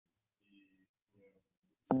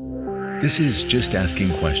This is Just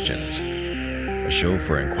Asking Questions, a show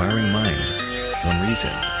for inquiring minds on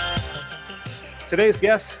Reason. Today's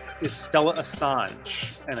guest is Stella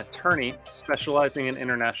Assange, an attorney specializing in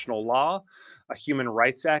international law, a human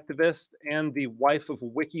rights activist, and the wife of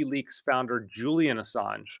Wikileaks founder Julian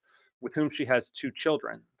Assange, with whom she has 2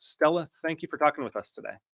 children. Stella, thank you for talking with us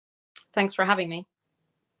today. Thanks for having me.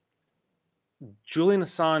 Julian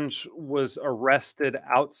Assange was arrested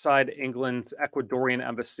outside England's Ecuadorian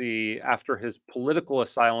embassy after his political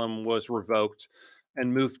asylum was revoked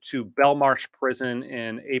and moved to Belmarsh prison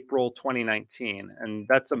in April 2019. And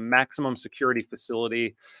that's a maximum security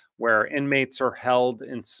facility where inmates are held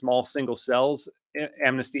in small single cells.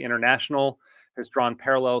 Amnesty International has drawn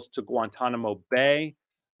parallels to Guantanamo Bay.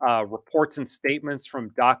 Reports and statements from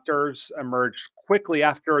doctors emerged quickly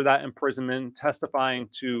after that imprisonment, testifying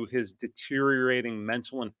to his deteriorating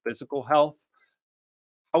mental and physical health.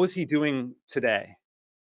 How is he doing today?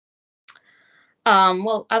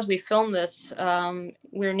 Well, as we film this,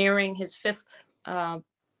 we're nearing his fifth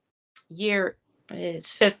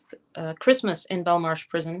Christmas in Belmarsh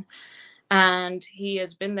prison, and he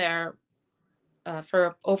has been there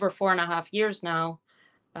for over 4.5 years now.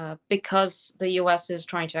 Because the US is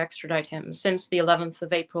trying to extradite him since the 11th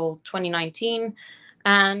of April 2019,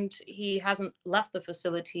 and he hasn't left the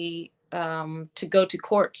facility to go to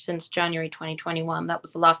court since January 2021. That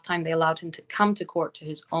was the last time they allowed him to come to court to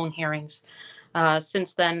his own hearings.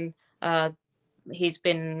 Since then, he's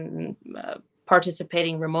been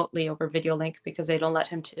participating remotely over video link because they don't let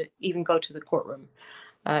him to even go to the courtroom.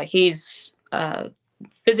 His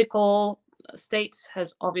physical state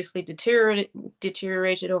has obviously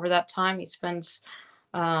deteriorated over that time. He spends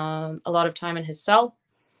a lot of time in his cell,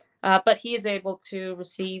 but he is able to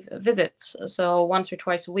receive visits. So once or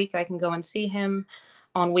twice a week, I can go and see him.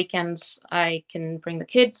 On weekends, I can bring the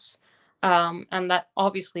kids, and that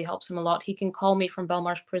obviously helps him a lot. He can call me from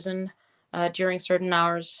Belmarsh prison during certain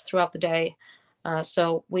hours throughout the day.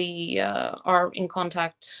 So we are in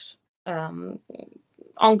contact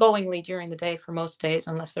ongoingly during the day for most days,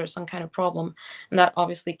 unless there's some kind of problem, and that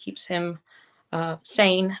obviously keeps him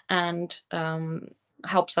sane and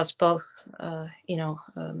helps us both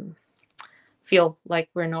feel like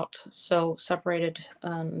we're not so separated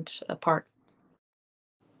and apart.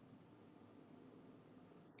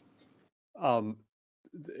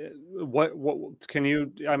 What can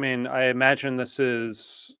you, I mean, I imagine this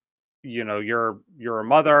is, you're a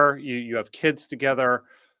mother, you have kids together.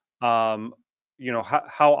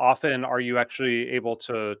 How often are you actually able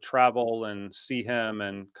to travel and see him,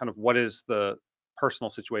 and kind of what is the personal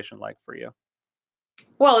situation like for you?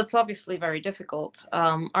 Well, it's obviously very difficult.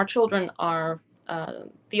 Our children are,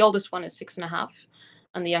 the oldest one is 6.5,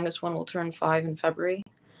 and the youngest one will turn 5 in February.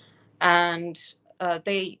 And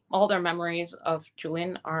all their memories of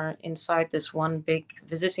Julian are inside this one big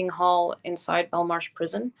visiting hall inside Belmarsh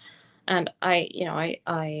prison. And I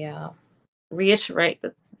reiterate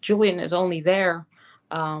that Julian is only there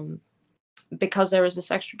because there is this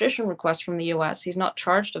extradition request from the US. He's not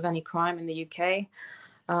charged of any crime in the UK.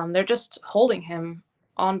 They're just holding him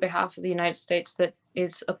on behalf of the United States that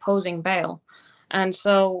is opposing bail. And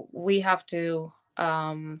so we're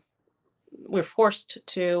forced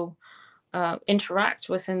to interact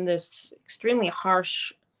within this extremely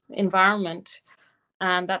harsh environment.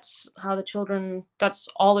 And that's all the children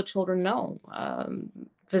know,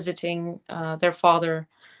 visiting their father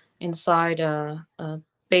inside a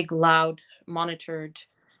big, loud, monitored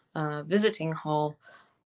visiting hall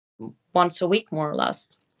once a week, more or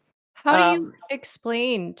less. How do you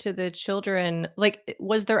explain to the children, like,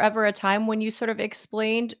 was there ever a time when you sort of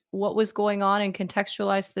explained what was going on and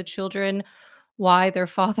contextualized to the children why their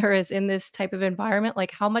father is in this type of environment?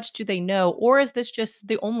 Like, how much do they know? Or is this just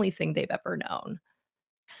the only thing they've ever known?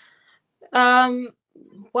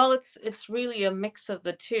 Well, it's really a mix of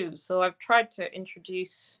the two. So I've tried to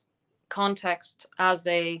introduce context as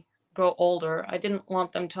they grow older. I didn't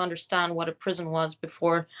want them to understand what a prison was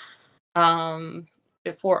before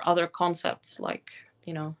other concepts like,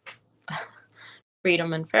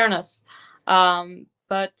 freedom and fairness.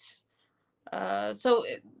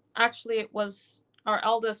 Actually, it was our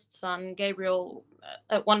eldest son, Gabriel,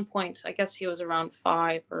 at one point, I guess he was around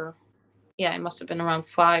 5, or yeah, it must have been around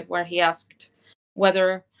 5, where he asked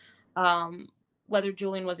whether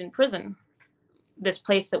Julian was in prison. This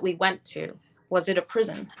place that we went to, was it a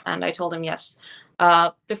prison? And I told him yes.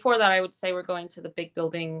 Before that, I would say we're going to the big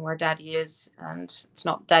building where Daddy is, and it's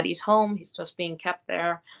not Daddy's home. He's just being kept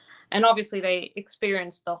there. And obviously, they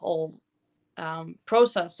experienced the whole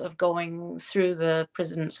process of going through the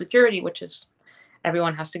prison security, which is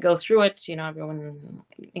everyone has to go through it. You know, everyone,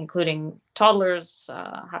 including toddlers,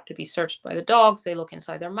 have to be searched by the dogs. They look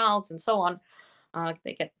inside their mouths and so on.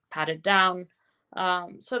 They get patted down.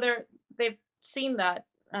 So they've seen that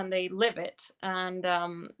and they live it. And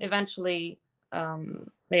eventually,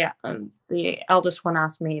 the eldest one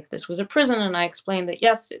asked me if this was a prison, and I explained that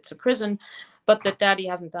yes, it's a prison, but that Daddy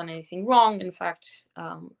hasn't done anything wrong. In fact,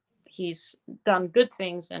 he's done good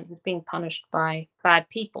things and he's being punished by bad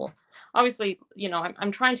people. Obviously, you know,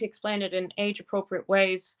 I'm trying to explain it in age-appropriate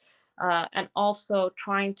ways, and also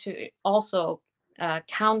trying to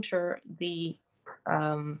counter the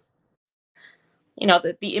um, you know,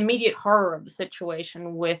 the immediate horror of the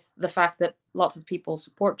situation with the fact that lots of people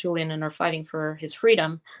support Julian and are fighting for his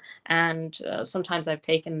freedom. And sometimes I've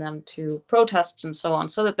taken them to protests and so on,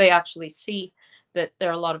 so that they actually see that there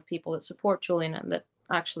are a lot of people that support Julian and that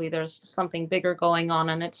actually there's something bigger going on.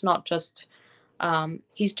 And it's not just,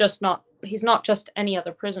 he's not just any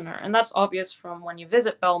other prisoner. And that's obvious from when you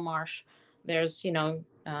visit Belmarsh. There's, you know,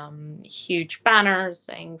 huge banners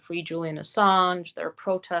saying "Free Julian Assange." There are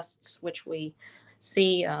protests, which we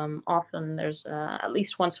see often. There's at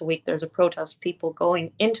least once a week there's a protest, people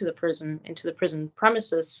going into the prison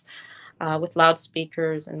premises with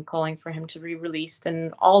loudspeakers and calling for him to be released.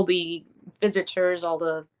 And all the visitors, all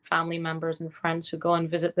the family members and friends who go and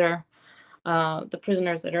visit the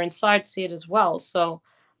prisoners that are inside see it as well. So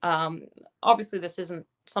obviously this isn't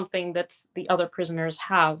something that the other prisoners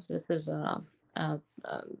have. This is a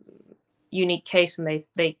unique case, and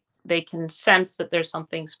they can sense that there's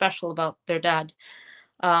something special about their dad.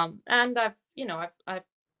 And I've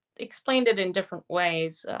explained it in different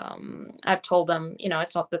ways. I've told them, you know,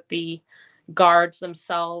 it's not that the guards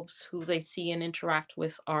themselves who they see and interact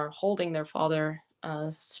with are holding their father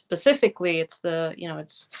specifically. It's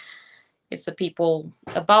it's the people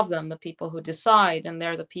above them, the people who decide, and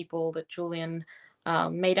they're the people that Julian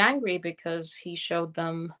made angry because he showed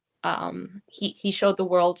them, he showed the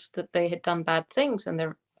world that they had done bad things, and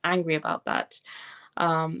they're angry about that.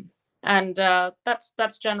 And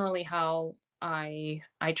that's generally how I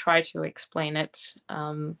try to explain it,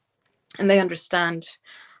 and they understand.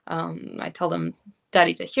 I tell them,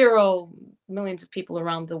 Daddy's a hero. Millions of people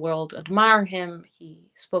around the world admire him. He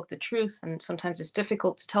spoke the truth, and sometimes it's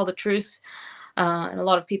difficult to tell the truth. And a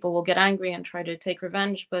lot of people will get angry and try to take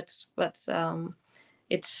revenge, but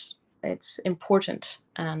it's important,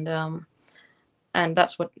 and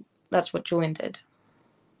that's what Julian did.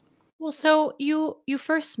 Well, so you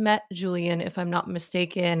first met Julian, if I'm not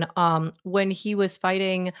mistaken, when he was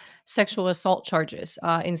fighting sexual assault charges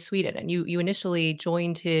in Sweden, and you initially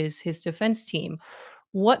joined his defense team.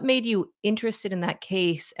 What made you interested in that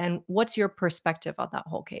case, and what's your perspective on that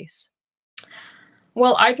whole case?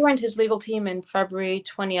 Well, I joined his legal team in February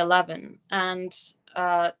 2011, and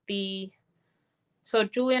the so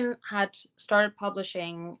Julian had started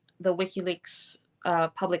publishing the Wikileaks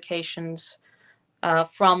publications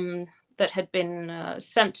from that had been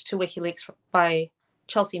sent to WikiLeaks by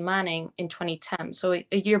Chelsea Manning in 2010, so a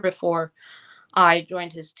year before I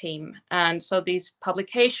joined his team. And so these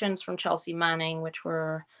publications from Chelsea Manning, which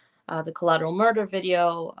were the Collateral Murder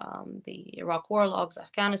video, the Iraq War Logs,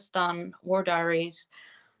 Afghanistan War Diaries,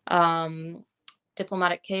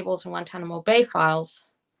 Diplomatic Cables, and Guantanamo Bay files,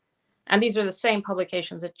 and these are the same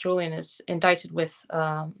publications that Julian is indicted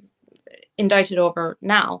over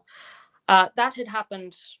now. That had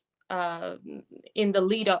happened in the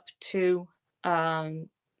lead up to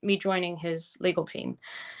me joining his legal team.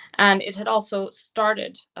 And it had also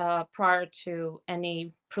started prior to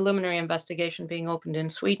any preliminary investigation being opened in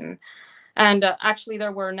Sweden. And actually,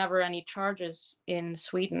 there were never any charges in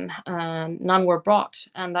Sweden. None were brought.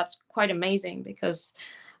 And that's quite amazing, because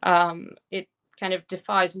it kind of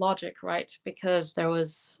defies logic, right? Because there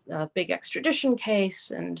was a big extradition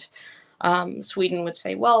case, and Sweden would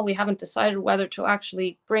say, well, we haven't decided whether to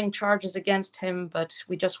actually bring charges against him, but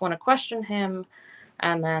we just want to question him.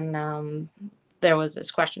 And then there was this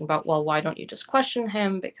question about, well, why don't you just question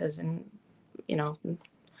him? Because in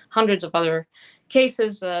hundreds of other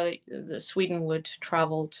cases, the Sweden would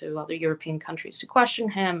travel to other European countries to question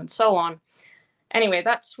him, and so on. Anyway,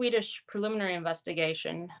 that Swedish preliminary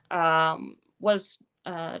investigation was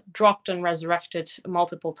dropped and resurrected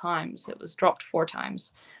multiple times. It was dropped 4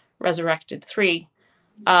 times, resurrected 3.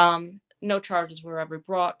 No charges were ever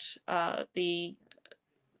brought. It's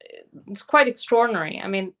quite extraordinary. I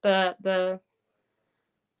mean, the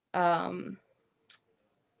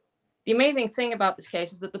amazing thing about this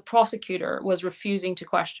case is that the prosecutor was refusing to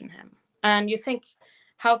question him. And you think,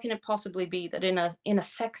 how can it possibly be that in a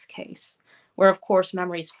sex case, where of course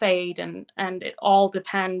memories fade and it all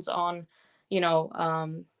depends on,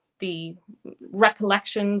 the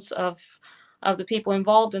recollections of the people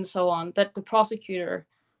involved and so on, that the prosecutor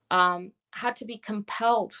had to be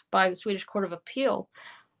compelled by the Swedish Court of Appeal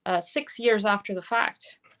 6 years after the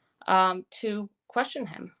fact to question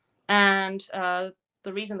him. And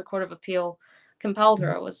the reason the Court of Appeal compelled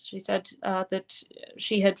her was, she said that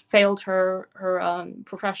she had failed her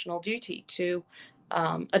professional duty to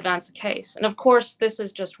advance the case. And of course, this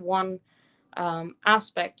is just one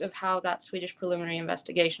aspect of how that Swedish preliminary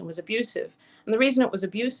investigation was abusive. And the reason it was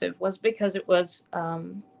abusive was because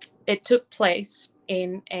it took place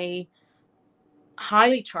in a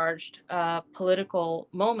highly charged political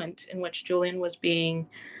moment in which Julian was being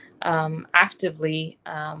actively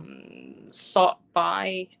sought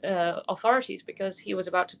by authorities because he was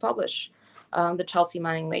about to publish the Chelsea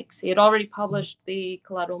Manning leaks. He had already published the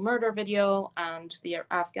Collateral Murder video and the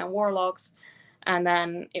Afghan war logs. And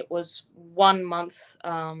then it was 1 month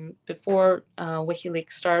before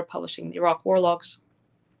WikiLeaks started publishing the Iraq war logs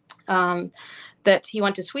that he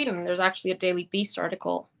went to Sweden. There's actually a Daily Beast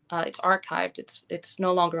article. It's archived. It's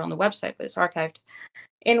no longer on the website, but it's archived,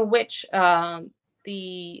 in which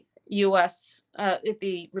the U.S.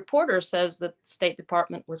 The reporter says that the State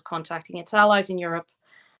Department was contacting its allies in Europe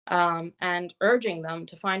and urging them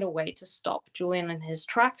to find a way to stop Julian in his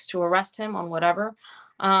tracks, to arrest him on whatever,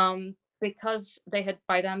 because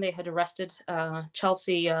by then they had arrested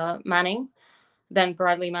Chelsea Manning, then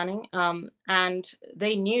Bradley Manning, and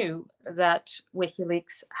they knew that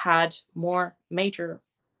WikiLeaks had more major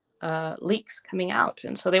leaks coming out,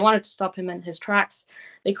 and so they wanted to stop him in his tracks.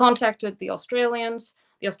 They contacted the Australians.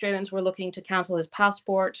 The Australians were looking to cancel his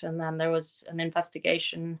passport, and then there was an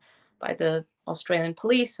investigation by the Australian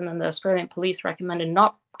police, and then the Australian police recommended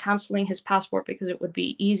not canceling his passport because it would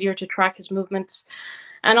be easier to track his movements.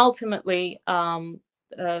 And ultimately,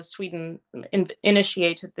 Sweden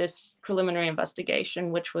initiated this preliminary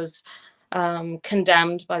investigation, which was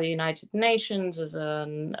condemned by the United Nations as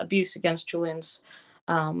an abuse against Julian's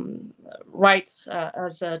rights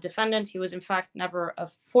as a defendant. He was in fact never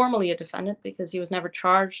formally a defendant because he was never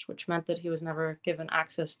charged, which meant that he was never given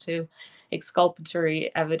access to exculpatory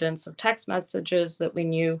evidence of text messages that we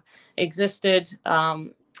knew existed.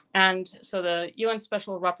 And so the UN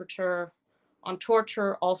Special Rapporteur on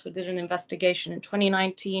Torture also did an investigation in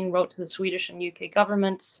 2019, wrote to the Swedish and UK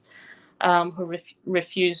governments, who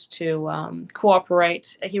refused to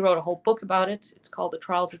cooperate. He wrote a whole book about it. It's called The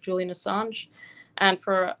Trials of Julian Assange. And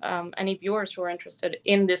for any viewers who are interested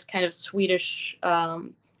in this kind of Swedish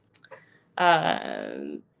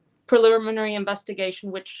preliminary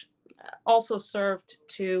investigation, which also served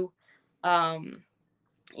to,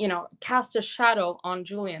 cast a shadow on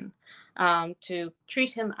Julian, to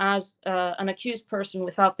treat him as an accused person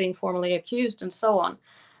without being formally accused, and so on.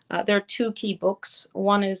 There are two key books.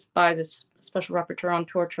 One is by this Special Rapporteur on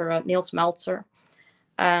Torture, Niels Meltzer,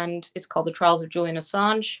 and it's called The Trials of Julian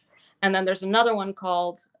Assange. And then there's another one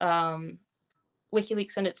called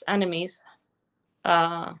WikiLeaks and Its Enemies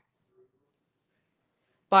by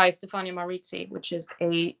Stefania Marizzi, which is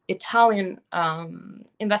an Italian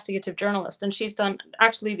investigative journalist. And she's done,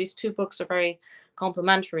 actually, these two books are very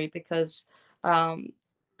complementary because the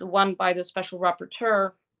one by the Special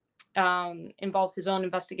Rapporteur involves his own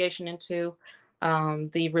investigation into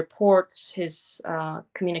the reports, his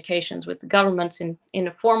communications with the governments in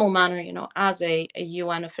a formal manner, as a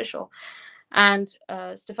UN official. And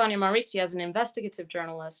Stefania Marizzi, as an investigative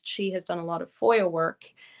journalist, she has done a lot of FOIA work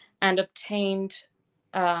and obtained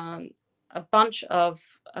a bunch of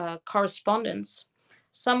correspondence,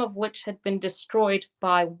 some of which had been destroyed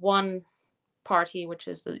by one party, which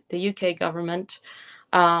is the UK government,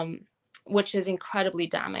 which is incredibly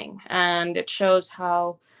damning. And it shows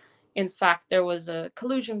how, in fact, there was a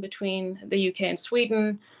collusion between the UK and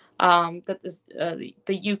Sweden, that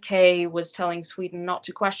the UK was telling Sweden not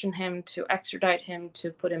to question him, to extradite him,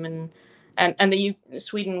 to put him in, and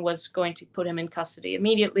Sweden was going to put him in custody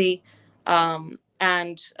immediately,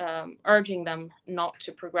 and urging them not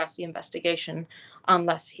to progress the investigation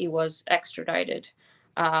unless he was extradited.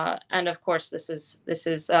 And of course, this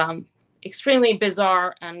is extremely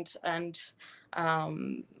bizarre and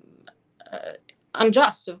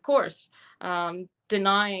unjust, of course,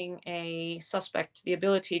 denying a suspect the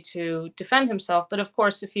ability to defend himself. But of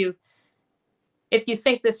course, if you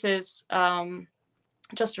think this is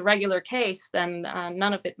just a regular case, then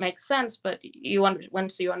none of it makes sense. But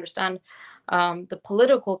once you understand the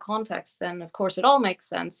political context, then of course it all makes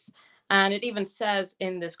sense. And it even says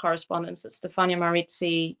in this correspondence that Stefania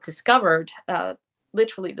Marizzi discovered,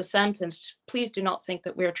 literally the sentence, "Please do not think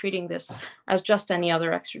that we are treating this as just any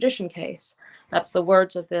other extradition case." That's the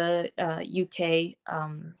words of the UK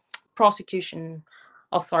prosecution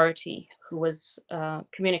authority who was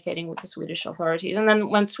communicating with the Swedish authorities. And then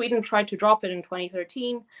when Sweden tried to drop it in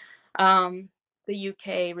 2013, the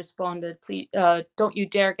UK responded, "Please, don't you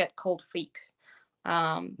dare get cold feet,"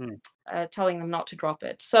 Hmm. telling them not to drop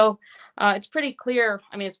it. So it's pretty clear.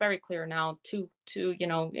 I mean, it's very clear now. Two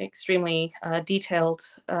extremely detailed,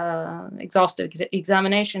 exhaustive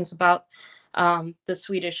examinations about the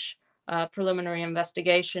Swedish preliminary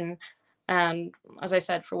investigation, and as I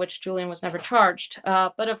said, for which Julian was never charged.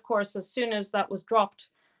 But of course, as soon as that was dropped,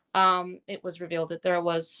 it was revealed that there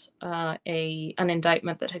was an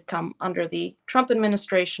indictment that had come under the Trump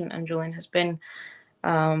administration, and Julian has been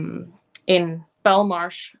in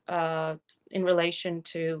Belmarsh in relation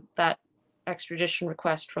to that extradition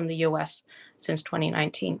request from the US since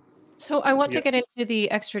 2019. So I want to Yeah. get into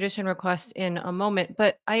the extradition request in a moment,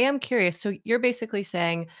 but I am curious. So you're basically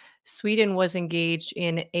saying Sweden was engaged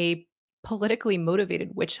in a politically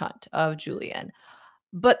motivated witch hunt of Julian.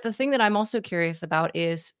 But the thing that I'm also curious about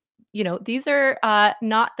is, these are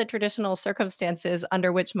not the traditional circumstances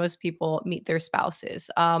under which most people meet their spouses.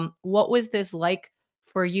 What was this like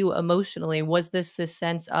for you emotionally? Was this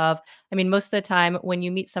sense of, I mean, most of the time when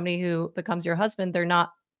you meet somebody who becomes your husband, they're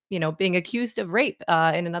not, being accused of rape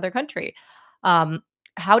in another country. Um,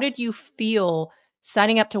 how did you feel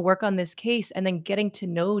signing up to work on this case and then getting to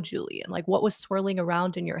know Julian? Like, what was swirling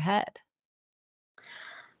around in your head?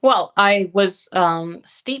 Well, I was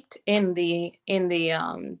steeped in the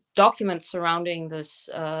documents surrounding this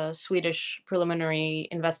Swedish preliminary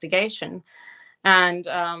investigation, and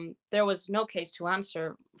there was no case to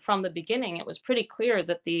answer from the beginning. It was pretty clear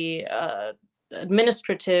that the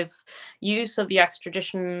administrative use of the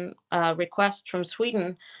extradition request from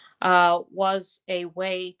Sweden was a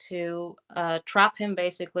way to trap him,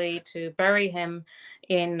 basically to bury him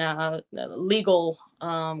in legal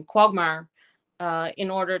quagmire in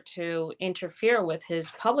order to interfere with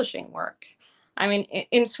his publishing work. I mean,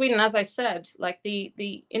 in Sweden, as I said, like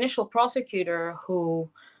the initial prosecutor who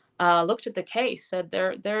looked at the case said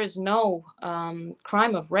there is no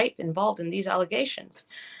crime of rape involved in these allegations.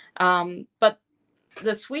 But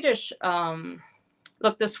the Swedish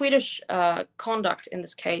the Swedish conduct in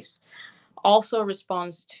this case also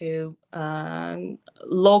responds to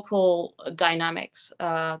local dynamics.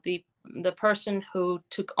 The person who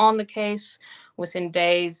took on the case within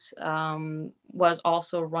days was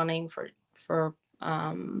also running for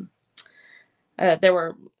there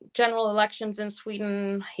were general elections in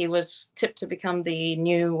Sweden. He was tipped to become the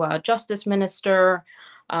new justice minister.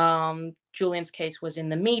 Julian's case was in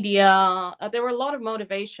the media. There were a lot of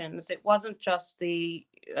motivations. It wasn't just the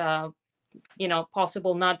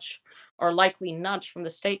possible nudge or likely nudge from the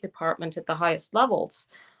State Department at the highest levels.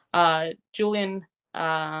 Julian's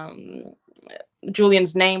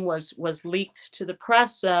name was leaked to the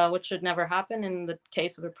press, which should never happen in the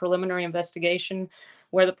case of a preliminary investigation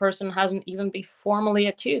where the person hasn't even been formally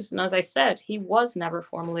accused. And as I said, he was never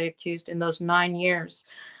formally accused in those 9 years.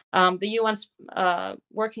 The UN's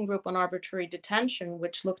Working Group on Arbitrary Detention,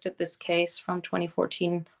 which looked at this case from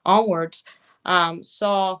 2014 onwards,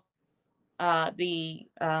 saw the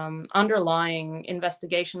underlying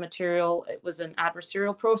investigation material. It was an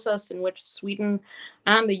adversarial process in which Sweden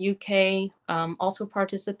and the UK also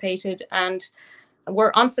participated, and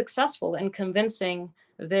were unsuccessful in convincing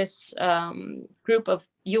this group of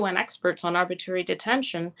UN experts on arbitrary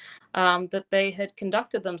detention that they had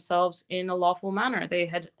conducted themselves in a lawful manner. They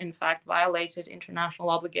had, in fact, violated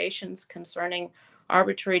international obligations concerning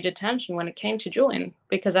arbitrary detention when it came to Julian,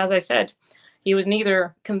 because, as I said, he was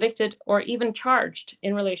neither convicted or even charged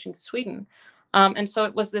in relation to Sweden. And so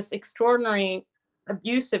it was this extraordinary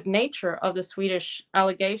abusive nature of the Swedish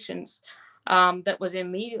allegations that was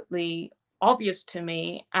immediately obvious to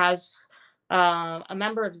me as a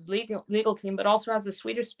member of his legal team, but also as a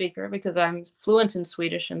Swedish speaker, because I'm fluent in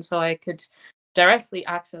Swedish, and so I could directly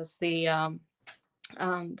access the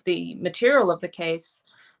material of the case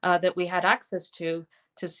that we had access to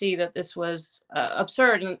see that this was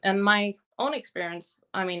absurd. And my own experience,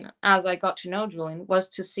 I mean, as I got to know Julian, was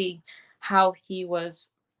to see how he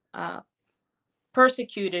was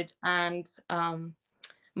persecuted and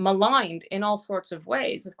maligned in all sorts of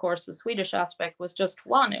ways. Of course, the Swedish aspect was just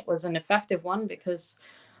one. It was an effective one because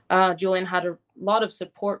Julian had a lot of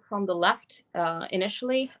support from the left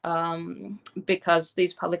initially, because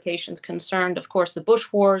these publications concerned, of course, the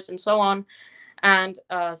Bush Wars and so on. And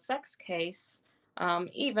a sex case,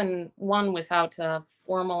 even one without a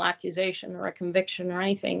formal accusation or a conviction or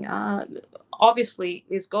anything, obviously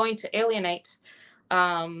is going to alienate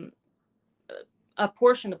a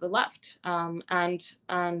portion of the left, and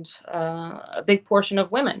a big portion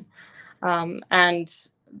of women. And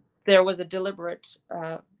there was a deliberate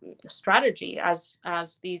strategy, as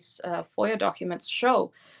these FOIA documents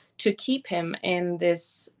show, to keep him in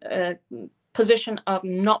this position of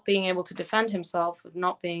not being able to defend himself, of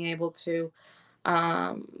not being able to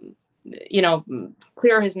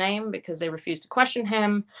clear his name, because they refused to question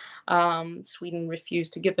him. Sweden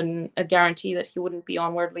refused to give a guarantee that he wouldn't be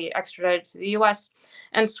onwardly extradited to the US.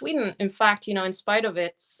 And Sweden, in fact, in spite of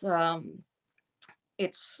its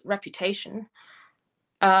reputation,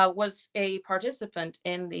 was a participant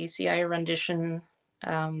in the CIA rendition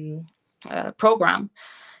program.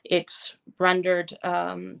 It rendered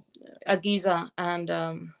Agiza and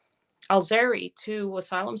Alzeri, two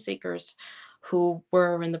asylum seekers who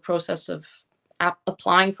were in the process of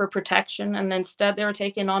applying for protection, and instead they were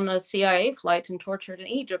taken on a CIA flight and tortured in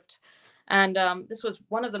Egypt. And this was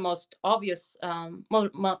one of the most obvious,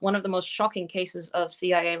 one of the most shocking cases of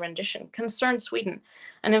CIA rendition, concerned Sweden.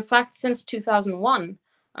 And in fact, since 2001,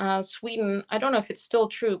 Sweden, I don't know if it's still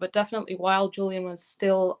true, but definitely while Julian was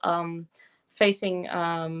still facing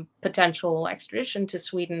potential extradition to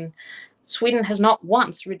Sweden, Sweden has not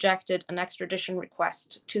once rejected an extradition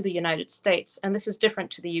request to the United States. And this is different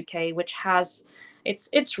to the UK, which has,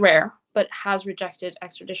 it's rare, but has rejected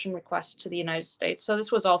extradition requests to the United States. So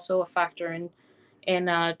this was also a factor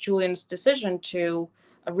in Julian's decision to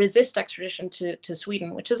resist extradition to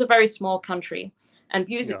Sweden, which is a very small country and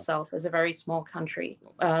views itself as a very small country,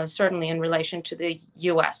 certainly in relation to the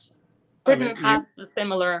US. Britain has a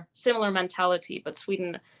similar mentality, but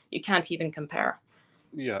Sweden, you can't even compare.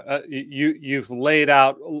 Yeah, you've laid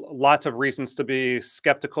out lots of reasons to be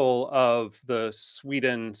skeptical of the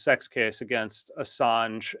Sweden sex case against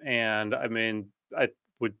Assange, and I mean, I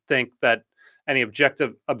would think that any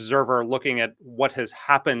objective observer looking at what has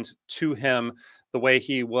happened to him, the way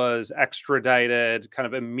he was extradited, kind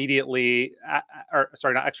of immediately,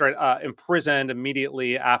 imprisoned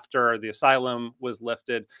immediately after the asylum was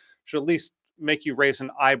lifted, should at least make you raise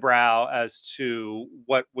an eyebrow as to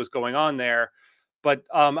what was going on there. But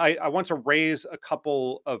I want to raise a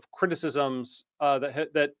couple of criticisms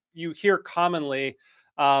that you hear commonly.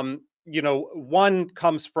 One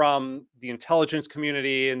comes from the intelligence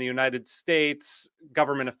community in the United States,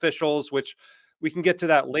 government officials, which we can get to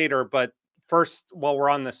that later. But first, while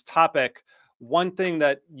we're on this topic, one thing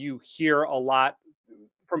that you hear a lot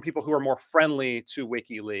from people who are more friendly to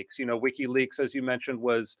WikiLeaks, WikiLeaks, as you mentioned,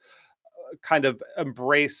 was kind of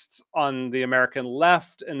embraced on the American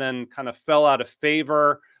left and then kind of fell out of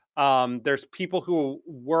favor. There's people who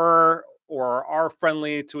were or are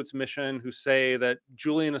friendly to its mission who say that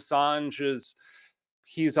Julian Assange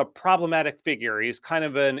he's a problematic figure. He's kind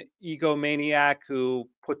of an egomaniac who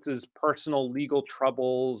puts his personal legal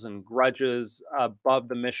troubles and grudges above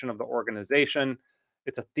the mission of the organization.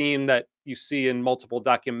 It's a theme that you see in multiple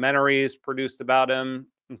documentaries produced about him,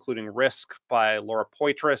 including Risk by Laura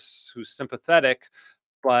Poitras, who's sympathetic,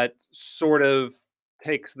 but sort of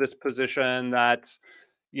takes this position that,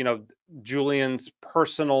 Julian's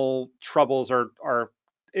personal troubles are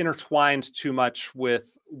intertwined too much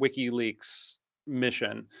with WikiLeaks'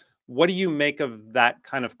 mission. What do you make of that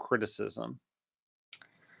kind of criticism?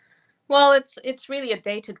 Well, it's really a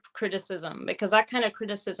dated criticism, because that kind of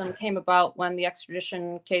criticism came about when the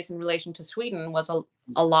extradition case in relation to Sweden was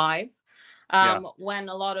alive. When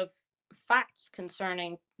a lot of facts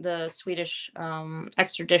concerning the Swedish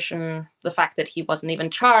extradition, the fact that he wasn't even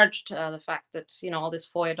charged, the fact that, all this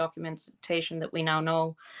FOIA documentation that we now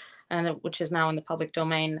know, and which is now in the public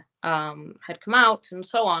domain, had come out, and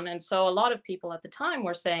so on. And so a lot of people at the time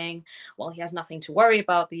were saying, well, he has nothing to worry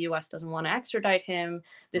about. The US doesn't want to extradite him.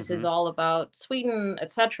 This is all about Sweden,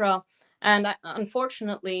 etc. And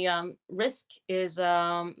unfortunately, Risk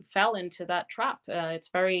fell into that trap. It's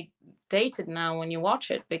very dated now when you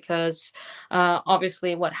watch it, because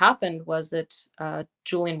obviously what happened was that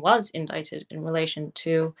Julian was indicted in relation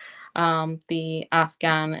to the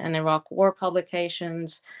Afghan and Iraq war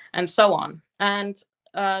publications and so on. And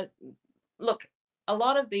look, a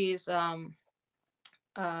lot of these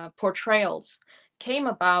portrayals came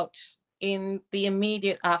about in the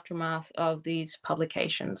immediate aftermath of these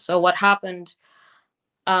publications. So what happened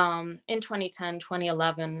in 2010,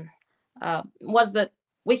 2011 was that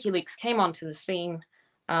WikiLeaks came onto the scene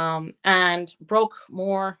and broke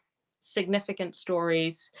more significant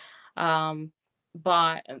stories than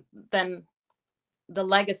the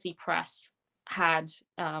legacy press had,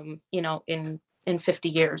 in 50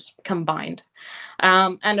 years combined.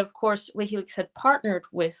 And of course, WikiLeaks had partnered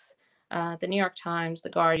with the New York Times,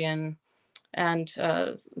 The Guardian, and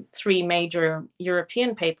 3 major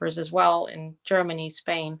European papers as well, in Germany,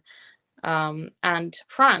 Spain, and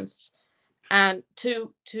France. and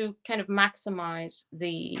to kind of maximize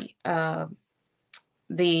the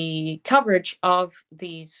coverage of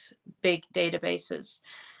these big databases.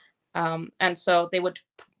 And so they would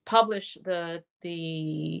publish the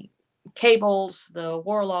cables, the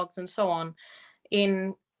war logs, and so on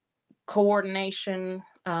in coordination,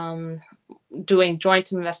 doing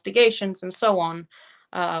joint investigations and so on,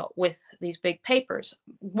 with these big papers.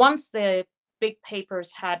 Once the big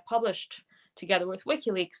papers had published together with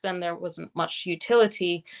WikiLeaks, then there wasn't much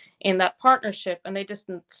utility in that partnership, and they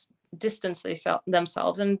distanced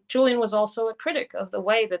themselves. And Julian was also a critic of the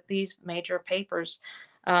way that these major papers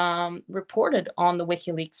reported on the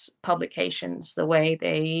WikiLeaks publications, the way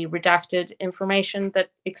they redacted information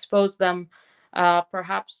that exposed them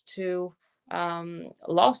perhaps to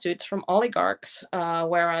lawsuits from oligarchs,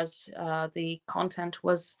 whereas the content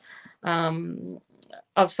was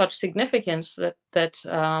of such significance that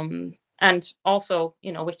and also,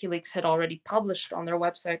 WikiLeaks had already published on their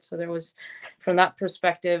website, so there was, from that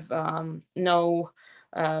perspective, no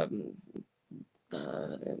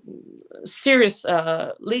serious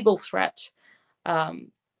legal threat.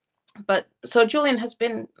 But so Julian has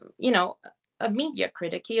been, a media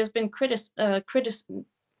critic. He has been critical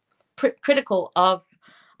of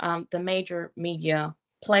the major media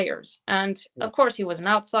players. And of course, he was an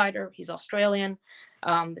outsider. He's Australian.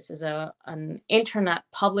 This is an internet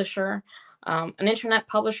publisher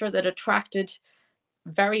that attracted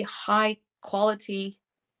very high quality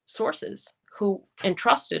sources who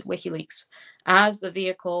entrusted WikiLeaks as the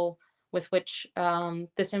vehicle with which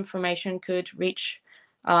this information could reach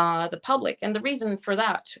the public. And the reason for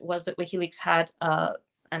that was that WikiLeaks had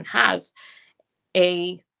and has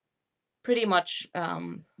a pretty much a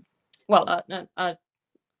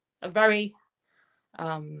very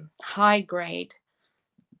high grade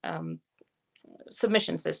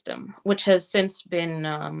submission system, which has since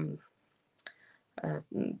been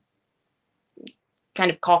kind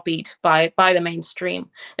of copied by the mainstream.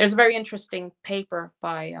 There's a very interesting paper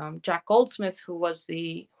by Jack Goldsmith, who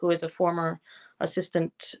is a former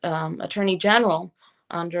assistant attorney general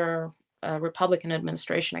under a Republican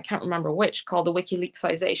administration, I can't remember which, called The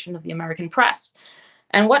WikiLeaksization of the American Press.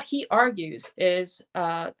 And what he argues is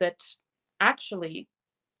that actually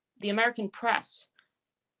the American press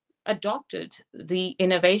adopted the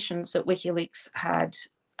innovations that WikiLeaks had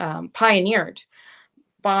pioneered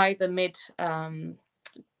by the mid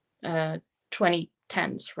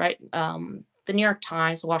 2010s, right? The New York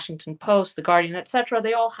Times, the Washington Post, the Guardian, etc.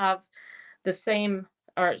 They all have the same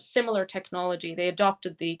or similar technology. They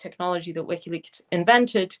adopted the technology that WikiLeaks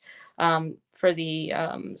invented for the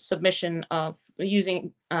submission of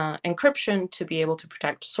using encryption to be able to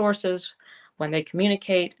protect sources when they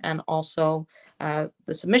communicate, and also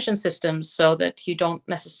the submission systems so that you don't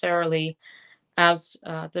necessarily, as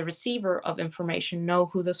the receiver of information, know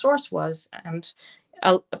who the source was, and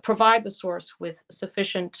provide the source with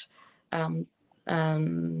sufficient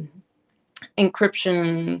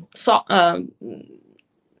encryption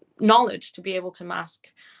knowledge to be able to mask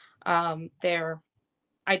their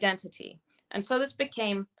identity. And so this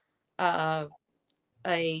became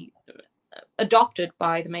adopted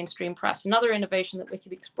by the mainstream press. Another innovation that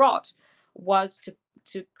WikiLeaks brought was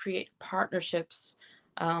to create partnerships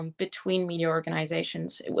between media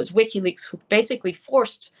organizations. It was WikiLeaks who basically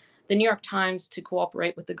forced the New York Times to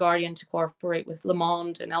cooperate with the Guardian, to cooperate with Le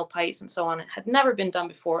Monde and El País and so on. It had never been done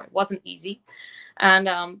before. It wasn't easy. And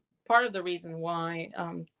part of the reason why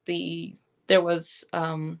there was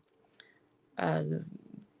a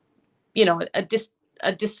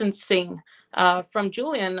distancing from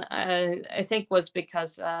Julian, I think, was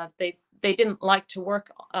because they didn't like to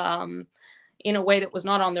work in a way that was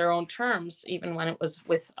not on their own terms, even when it was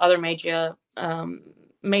with other major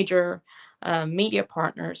media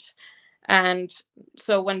partners. And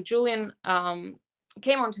so when Julian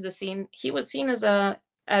came onto the scene, he was seen as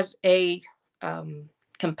a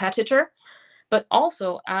competitor, but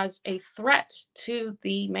also as a threat to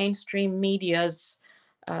the mainstream media's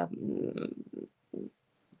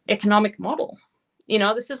economic model.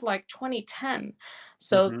 This is like 2010.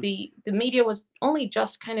 So the media was only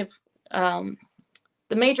just kind of, the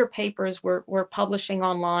major papers were publishing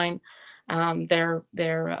online. Their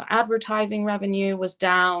advertising revenue was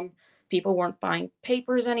down. People weren't buying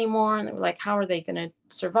papers anymore. And they were like, how are they going to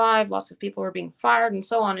survive? Lots of people were being fired and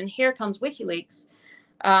so on. And here comes WikiLeaks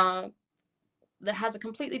that has a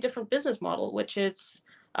completely different business model, which is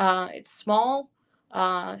it's small,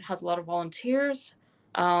 has a lot of volunteers,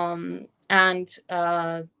 and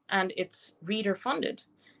it's reader funded.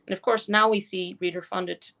 And of course, now we see reader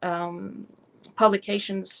funded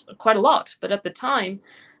publications quite a lot. But at the time,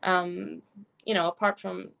 apart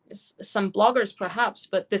from some bloggers perhaps,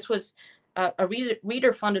 but this was a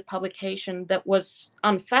reader-funded publication that was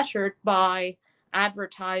unfettered by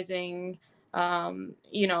advertising,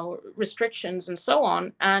 restrictions and so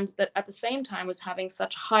on, and that at the same time was having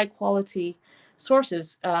such high-quality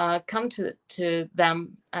sources come to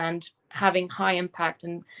them and having high impact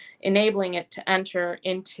and enabling it to enter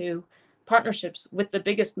into partnerships with the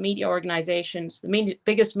biggest media organizations, the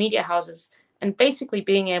biggest media houses, and basically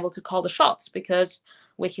being able to call the shots, because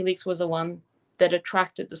WikiLeaks was the one that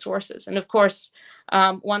attracted the sources. And of course,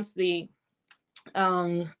 once the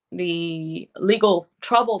legal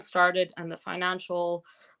trouble started and the financial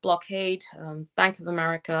blockade, Bank of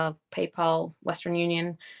America, PayPal, Western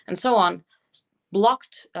Union, and so on,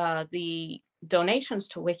 blocked the donations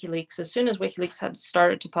to WikiLeaks as soon as WikiLeaks had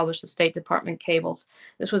started to publish the State Department cables.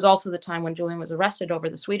 This was also the time when Julian was arrested over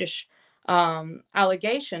the Swedish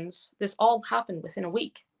allegations. This all happened within a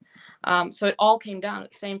week. So it all came down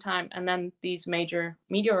at the same time. And then these major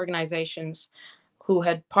media organizations who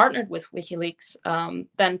had partnered with WikiLeaks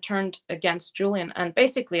then turned against Julian. And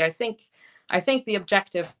basically, I think the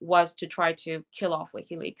objective was to try to kill off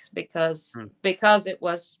WikiLeaks because it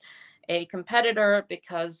was a competitor,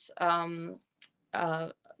 because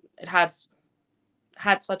it had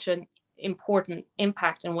such an important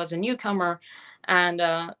impact and was a newcomer, and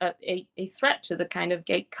a threat to the kind of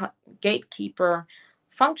gatekeeper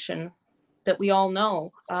function that we all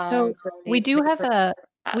know. So we have a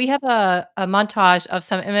montage of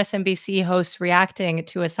some MSNBC hosts reacting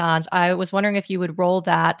to Assange. I was wondering if you would roll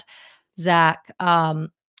that, Zach, and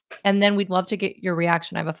then we'd love to get your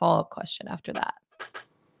reaction. I have a follow-up question after that.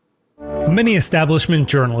 Many establishment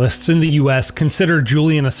journalists in the US consider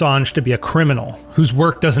Julian Assange to be a criminal whose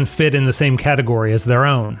work doesn't fit in the same category as their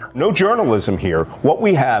own. No journalism here. What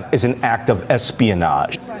we have is an act of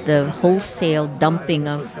espionage. The wholesale dumping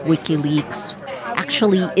of WikiLeaks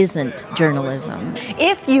actually isn't journalism.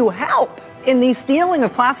 If you help in the stealing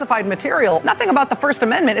of classified material, nothing about the First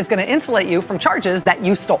Amendment is going to insulate you from charges that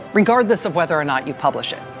you stole, regardless of whether or not you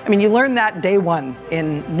publish it. I mean, you learned that day one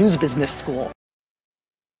in news business school.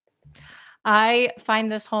 I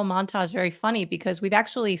find this whole montage very funny because we've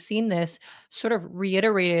actually seen this sort of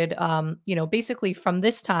reiterated, basically from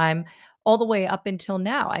this time all the way up until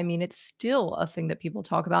now. I mean, it's still a thing that people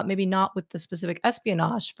talk about, maybe not with the specific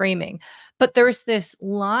espionage framing, but there's this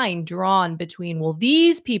line drawn between, well,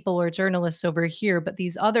 these people are journalists over here, but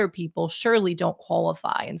these other people surely don't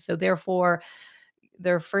qualify. And so therefore,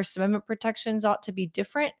 their First Amendment protections ought to be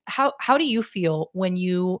different. How do you feel when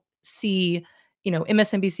you see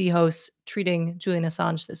MSNBC hosts treating Julian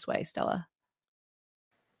Assange this way, Stella?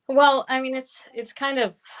 Well, I mean, it's kind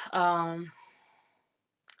of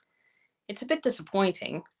it's a bit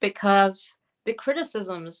disappointing because the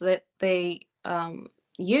criticisms that they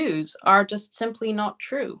use are just simply not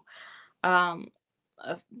true.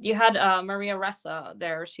 You had Maria Ressa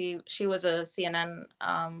there. She was a CNN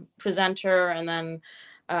presenter, and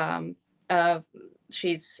then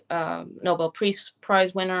she's Nobel Peace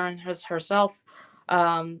Prize winner, and has herself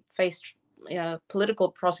faced political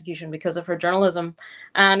prosecution because of her journalism.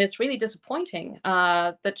 And it's really disappointing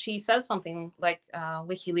that she says something like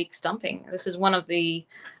WikiLeaks dumping. This is one of the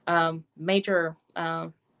major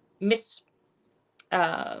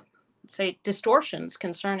distortions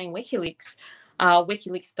concerning WikiLeaks.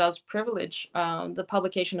 WikiLeaks does privilege the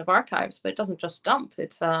publication of archives, but it doesn't just dump.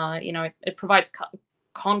 It's it provides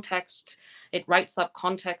context. It writes up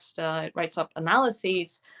context. It writes up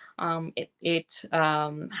analyses. It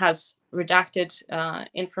has redacted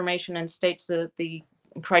information and states the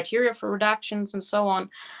criteria for redactions and so on.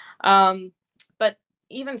 But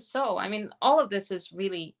even so, I mean, all of this is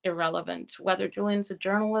really irrelevant, whether Julian's a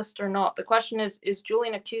journalist or not. The question is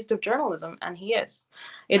Julian accused of journalism? And he is.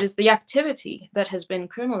 It is the activity that has been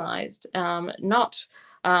criminalized, not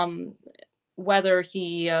whether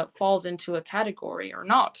he falls into a category or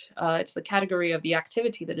not. It's the category of the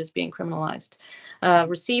activity that is being criminalized.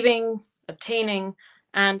 Receiving, obtaining,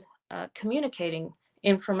 and communicating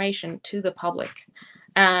information to the public.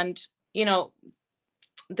 And,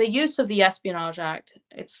 the use of the Espionage Act,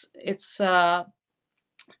 it's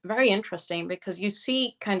very interesting because you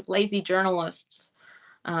see kind of lazy journalists,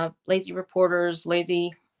 lazy reporters,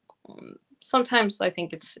 lazy, sometimes I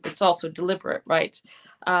think it's also deliberate, right?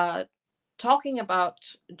 Talking about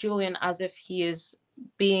Julian as if he is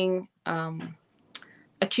being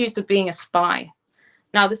accused of being a spy.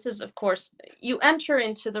 Now, this is, of course, you enter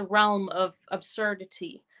into the realm of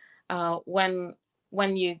absurdity when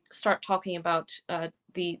you start talking about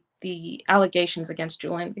the allegations against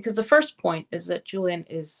Julian, because the first point is that Julian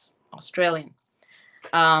is Australian.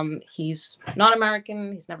 He's not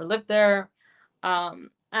American. He's never lived there.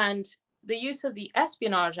 And the use of the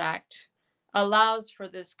Espionage Act allows for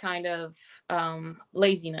this kind of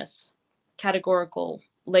laziness, categorical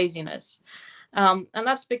laziness. And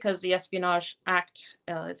that's because the Espionage Act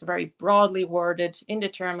is a very broadly worded,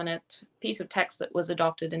 indeterminate piece of text that was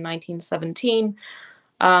adopted in 1917,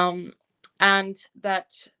 and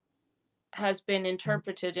that has been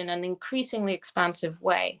interpreted in an increasingly expansive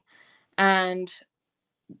way. And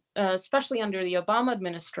especially under the Obama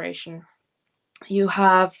administration, you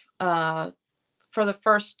have, for the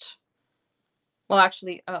first, well,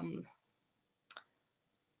 actually,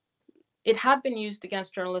 it had been used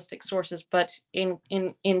against journalistic sources, but in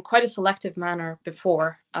quite a selective manner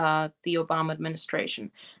before the Obama administration.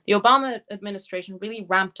 The Obama administration really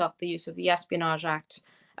ramped up the use of the Espionage Act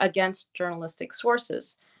against journalistic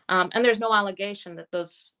sources. And there's no allegation that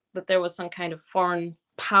there was some kind of foreign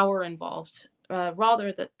power involved,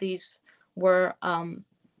 rather that these were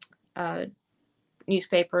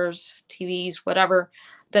newspapers, TVs, whatever,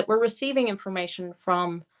 that were receiving information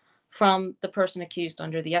from the person accused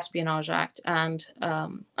under the Espionage Act. And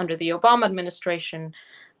under the Obama administration,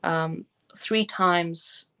 3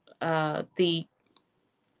 times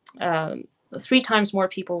three times more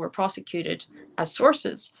people were prosecuted as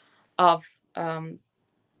sources of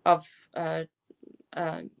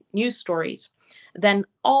news stories than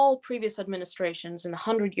all previous administrations in the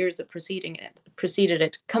 100 years that preceded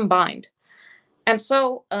it combined. And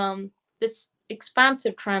so this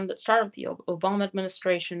expansive trend that started with the Obama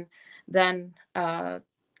administration then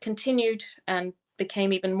continued and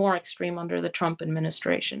became even more extreme under the Trump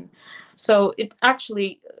administration. So it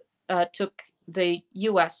actually took the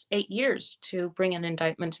US 8 years to bring an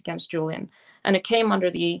indictment against Julian. And it came under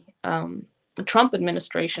the Trump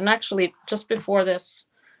administration. Actually, just before this,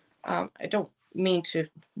 I don't mean to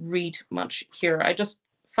read much here. I just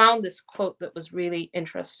found this quote that was really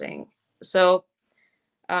interesting. So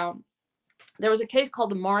there was a case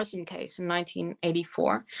called the Morrison case in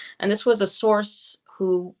 1984. And this was a source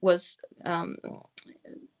who was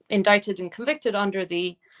indicted and convicted under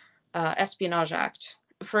the Espionage Act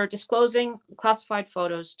for disclosing classified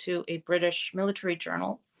photos to a British military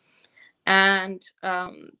journal. And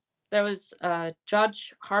there was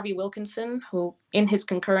Judge Harvey Wilkinson, who, in his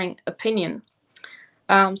concurring opinion,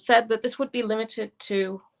 said that this would be limited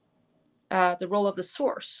to the role of the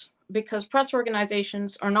source, because press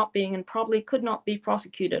organizations are not being and probably could not be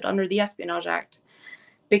prosecuted under the Espionage Act,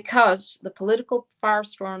 because the political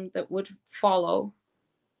firestorm that would follow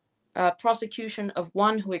prosecution of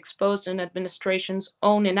one who exposed an administration's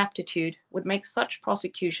own ineptitude would make such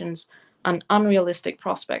prosecutions an unrealistic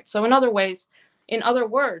prospect. So in other words,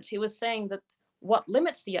 he was saying that what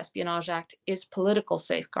limits the Espionage Act is political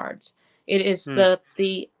safeguards. It is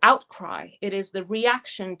the outcry. It is the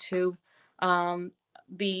reaction to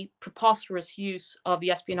the preposterous use of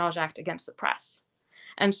the Espionage Act against the press.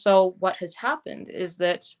 And so what has happened is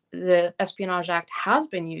that the Espionage Act has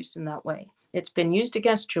been used in that way. It's been used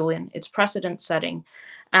against Julian. It's precedent setting.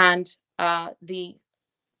 And the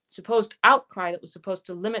supposed outcry that was supposed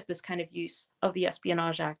to limit this kind of use of the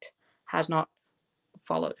Espionage Act has not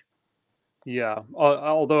followed. Yeah,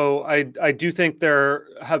 although I do think there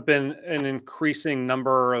have been an increasing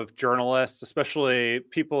number of journalists, especially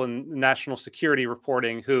people in national security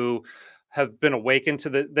reporting, who have been awakened to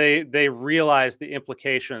they realize the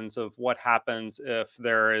implications of what happens if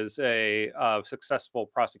there is a successful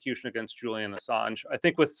prosecution against Julian Assange. I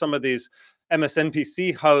think with some of these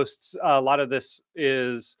MSNBC hosts, a lot of this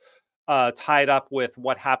is tied up with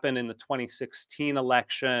what happened in the 2016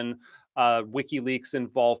 election. WikiLeaks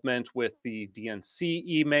involvement with the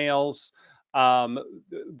DNC emails.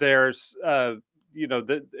 There's, the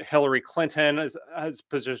Hillary Clinton has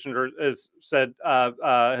positioned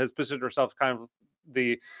herself kind of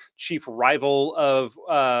the chief rival of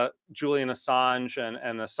Julian Assange,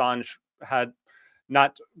 and Assange had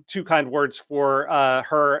not too kind words for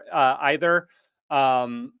her either.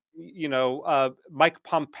 Mike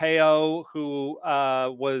Pompeo, who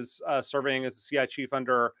was serving as the CIA chief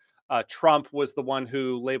under Trump, was the one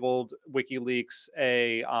who labeled WikiLeaks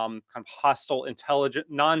a kind of hostile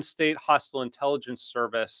non-state hostile intelligence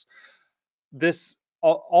service. This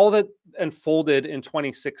all that unfolded in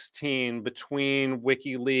 2016 between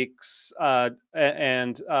WikiLeaks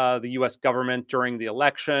and the U.S. government during the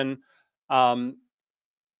election.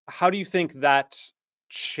 How do you think that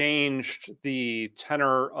changed the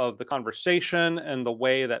tenor of the conversation and the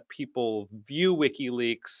way that people view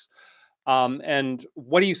WikiLeaks? And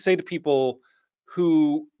what do you say to people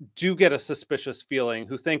who do get a suspicious feeling,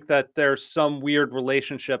 who think that there's some weird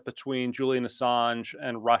relationship between Julian Assange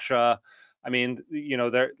and Russia? I mean,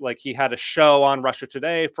 he had a show on Russia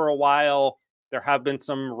Today for a while. There have been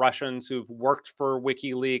some Russians who've worked for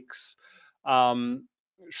WikiLeaks.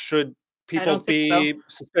 Should people be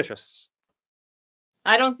suspicious?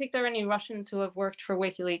 I don't think there are any Russians who have worked for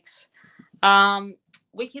WikiLeaks.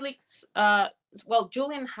 WikiLeaks, well,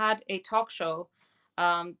 Julian had a talk show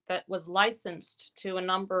that was licensed to a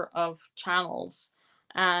number of channels.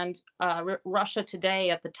 And Russia Today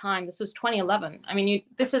at the time, this was 2011. I mean,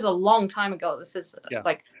 this is a long time ago. This is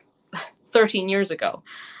like 13 years ago.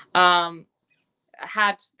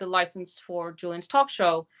 Had the license for Julian's talk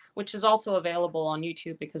show, which is also available on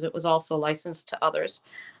YouTube because it was also licensed to others.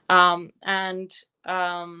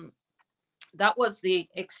 That was the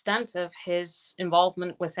extent of his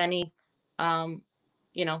involvement with any,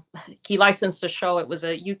 you know, he licensed a show. It was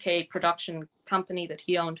a UK production company that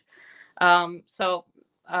he owned. But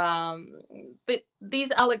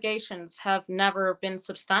these allegations have never been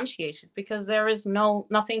substantiated because there is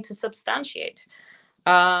nothing to substantiate.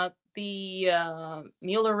 The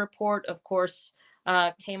Mueller report, of course,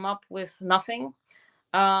 came up with nothing.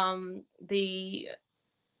 The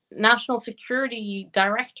national security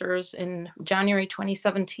directors in January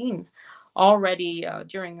 2017 already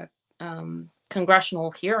during a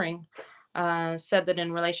congressional hearing said that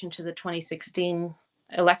in relation to the 2016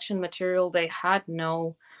 election material, they had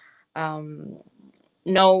no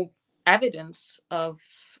evidence of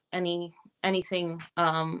anything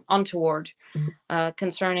untoward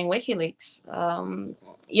concerning WikiLeaks.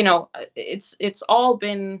 You know, it's all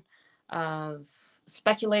been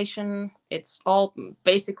speculation. It's all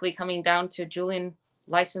basically coming down to Julian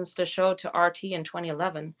licensed a show to RT in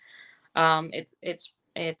 2011. It's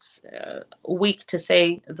weak to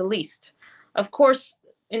say the least. Of course,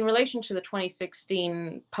 in relation to the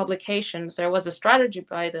 2016 publications, there was a strategy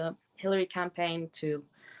by the Hillary campaign to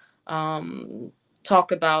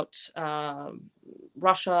talk about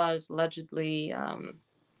Russia as allegedly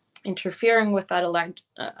interfering with that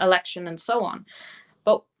election and so on.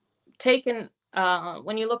 But taken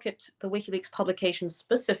when you look at the WikiLeaks publications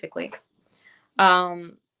specifically,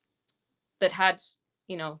 that had,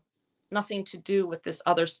 you know, nothing to do with this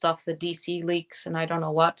other stuff, the DC leaks and I don't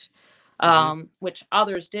know what, which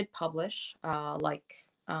others did publish, like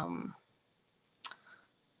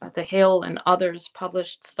The Hill and others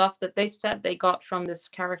published stuff that they said they got from this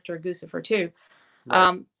character Guccifer 2.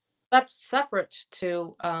 Right. That's separate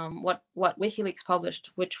to what WikiLeaks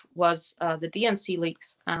published, which was the DNC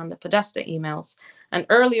leaks and the Podesta emails. And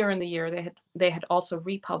earlier in the year, they had also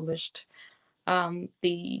republished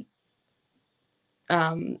the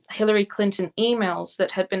Hillary Clinton emails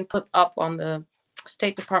that had been put up on the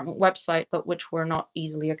State Department website, but which were not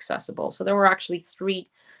easily accessible. So there were actually 3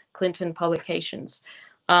 Clinton publications.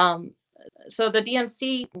 So the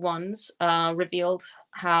DNC ones revealed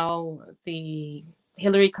how the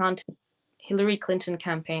Hillary Clinton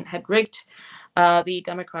campaign had rigged the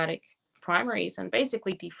Democratic primaries and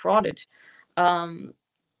basically defrauded the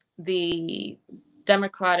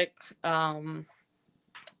Democratic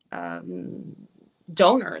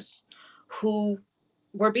donors who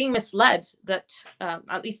were being misled that,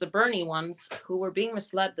 at least the Bernie ones, who were being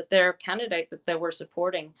misled that their candidate that they were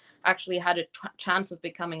supporting actually had a chance of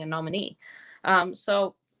becoming a nominee.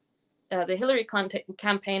 So the Hillary Clinton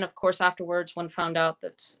campaign, of course, afterwards, one found out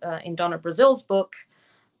that in Donna Brazil's book,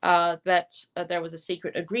 that there was a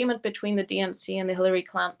secret agreement between the DNC and the Hillary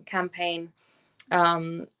campaign.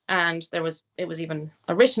 And it was even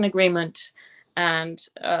a written agreement, and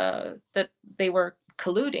that they were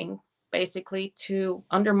colluding basically to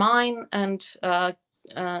undermine and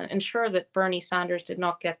ensure that Bernie Sanders did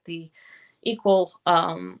not get the equal,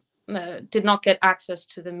 did not get access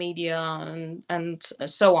to the media and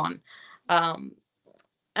so on. And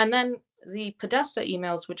then the Podesta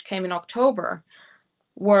emails, which came in October,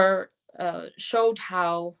 were showed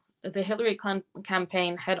how the Hillary Clinton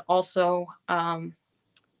campaign had also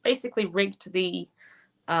basically rigged the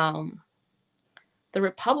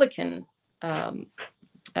Republican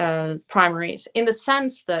primaries, in the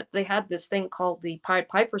sense that they had this thing called the Pied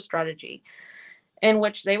Piper strategy, in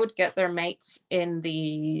which they would get their mates in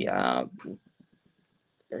the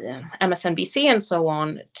MSNBC and so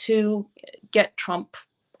on to get Trump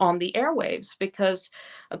on the airwaves, because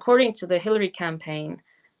according to the Hillary campaign,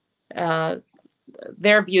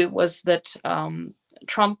 their view was that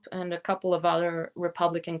Trump and a couple of other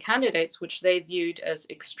Republican candidates, which they viewed as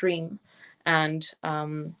extreme and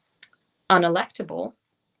unelectable,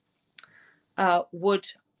 would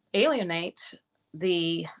alienate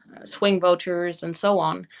the swing voters and so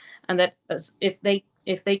on, and that if they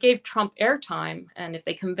gave Trump airtime, and if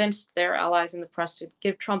they convinced their allies in the press to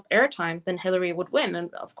give Trump airtime, then Hillary would win.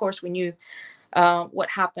 And of course, we knew what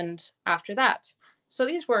happened after that. So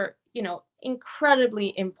these were,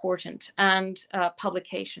 incredibly important, and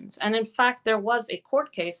publications. And in fact, there was a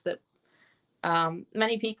court case that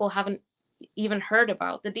many people haven't even heard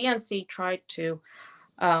about. The DNC tried to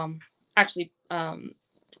actually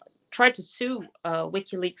tried to sue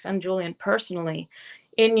WikiLeaks and Julian personally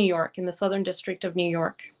in New York, in the Southern District of New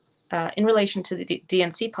York, in relation to the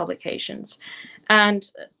DNC publications. And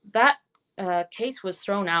that case was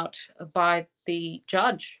thrown out by the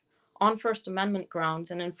judge on First Amendment grounds.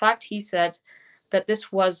 And in fact, he said that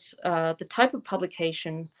this was the type of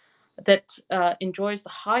publication that enjoys the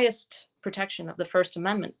highest protection of the First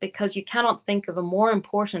Amendment, because you cannot think of a more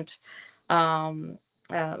important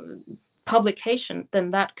publication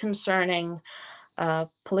than that concerning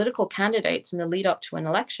political candidates in the lead up to an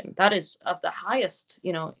election. That is of the highest,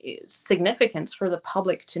 significance for the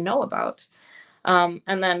public to know about. And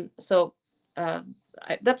then, so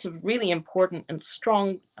that's a really important and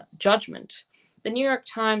strong judgment. The New York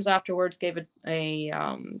Times afterwards gave a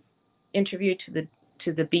interview to the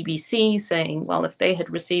BBC, saying, well, if they had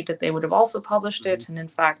received it, they would have also published it. And in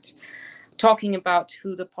fact, talking about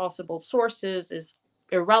who the possible source is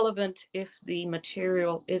irrelevant if the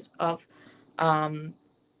material is of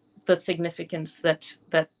the significance that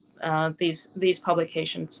these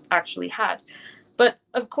publications actually had. But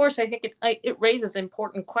of course, I think it raises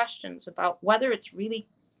important questions about whether it's really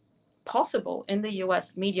possible in the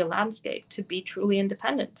US media landscape to be truly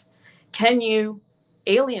independent. Can you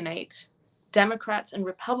alienate Democrats and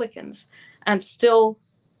Republicans and still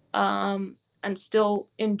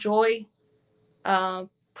enjoy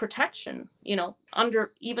protection, under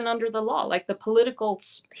the law, like the political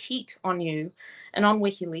heat on you and on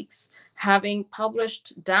WikiLeaks, having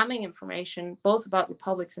published damning information both about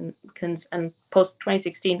Republicans and post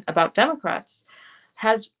 2016 about Democrats,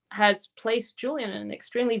 has placed Julian in an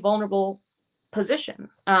extremely vulnerable position.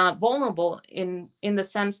 Vulnerable in the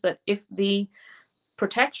sense that if the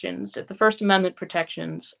First Amendment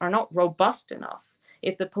protections are not robust enough,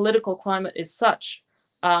 if the political climate is such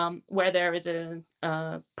where there is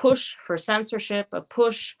a push for censorship, a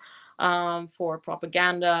push for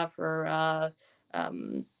propaganda, for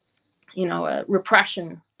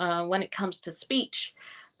repression when it comes to speech,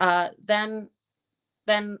 then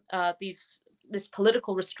this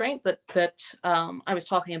political restraint that I was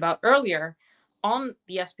talking about earlier on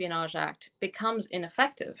the Espionage Act becomes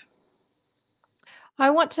ineffective. I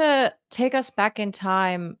want to take us back in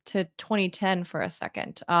time to 2010 for a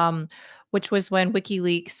second, which was when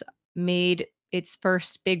WikiLeaks made its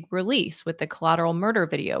first big release with the Collateral Murder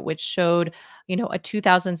video, which showed, a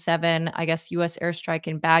 2007, I guess, U.S. airstrike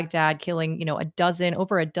in Baghdad, killing,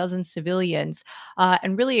 over a dozen civilians,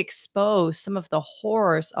 and really exposed some of the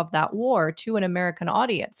horrors of that war to an American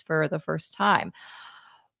audience for the first time.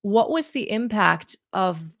 What was the impact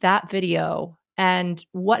of that video, and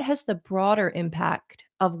what has the broader impact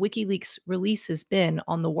of WikiLeaks releases been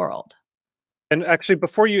on the world? And actually,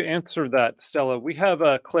 before you answer that, Stella, we have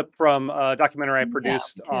a clip from a documentary I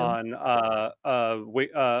produced on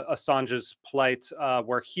Assange's plight,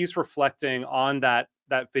 where he's reflecting on that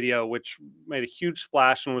video, which made a huge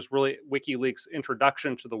splash and was really WikiLeaks'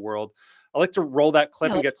 introduction to the world. I'd like to roll that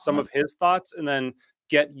clip and get some of his thoughts, and then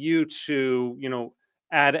get you to,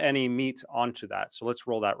 add any meat onto that. So let's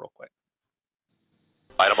roll that real quick.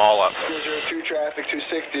 Light them all up. 202 traffic,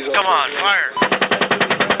 260s. Come on, fire.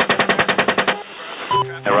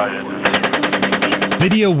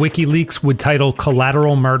 Video WikiLeaks would title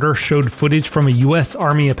Collateral Murder showed footage from a U.S.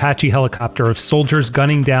 Army Apache helicopter of soldiers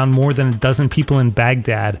gunning down more than a dozen people in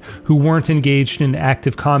Baghdad who weren't engaged in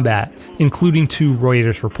active combat, including 2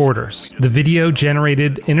 Reuters reporters. The video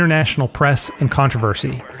generated international press and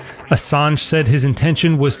controversy. Assange said his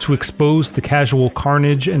intention was to expose the casual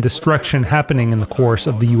carnage and destruction happening in the course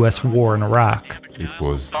of the U.S. war in Iraq. It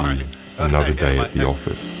was another day at the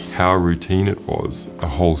office. How routine it was, a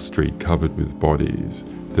whole street covered with bodies.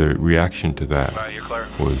 The reaction to that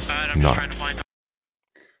was nuts.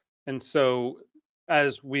 And so,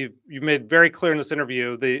 as you've made very clear in this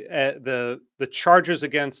interview, the charges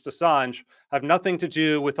against Assange have nothing to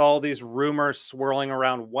do with all these rumors swirling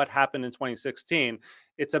around what happened in 2016.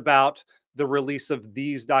 It's about the release of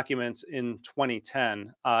these documents in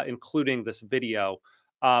 2010, including this video.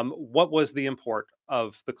 What was the import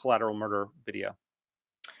of the Collateral Murder video?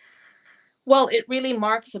 Well, it really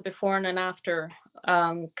marks a before and an after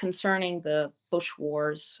concerning the Bush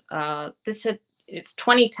wars. It's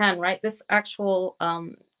 2010, right? This actual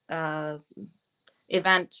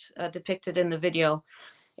event depicted in the video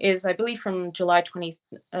is, I believe, from July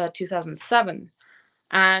 2007.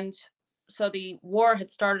 And so the war had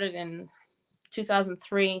started in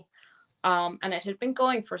 2003. And it had been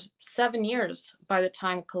going for 7 years by the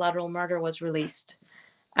time Collateral Murder was released.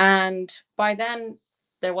 And by then,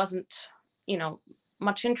 there wasn't,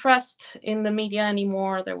 much interest in the media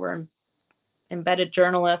anymore. There were embedded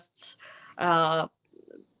journalists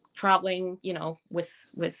traveling,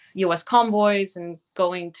 with U.S. convoys and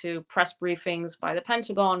going to press briefings by the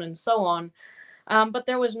Pentagon and so on. But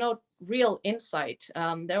there was no real insight.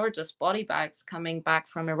 There were just body bags coming back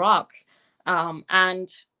from Iraq,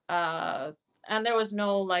 and there was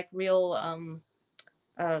no real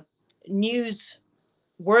news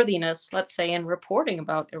worthiness, let's say, in reporting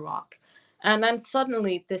about Iraq. And then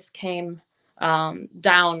suddenly this came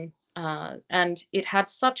down, and it had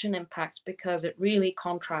such an impact because it really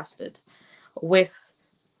contrasted with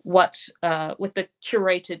with the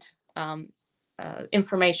curated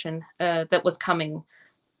information that was coming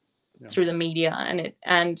through the media,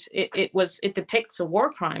 and it depicts a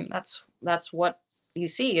war crime. That's what you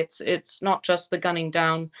see. It's not just the gunning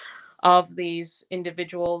down of these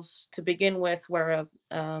individuals to begin with, where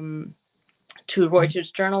two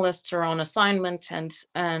Reuters journalists are on assignment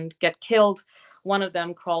and get killed. One of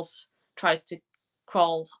them tries to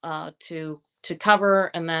crawl to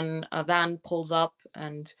cover, and then a van pulls up,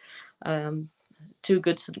 and two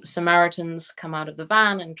good Samaritans come out of the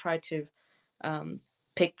van and try to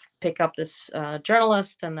pick up this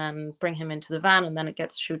journalist and then bring him into the van, and then it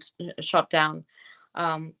gets shot down,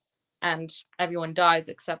 and everyone dies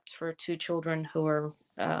except for two children who are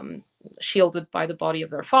shielded by the body of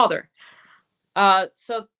their father.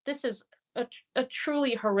 So this is a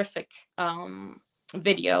truly horrific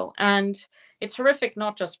video, and it's horrific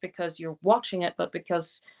not just because you're watching it, but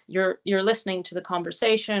because you're listening to the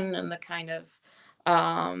conversation and the kind of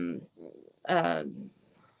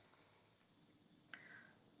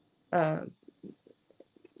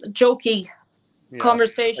jokey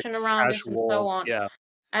conversation around it and so on.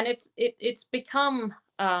 And it's become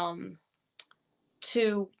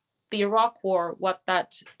to the Iraq War what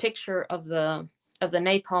that picture of the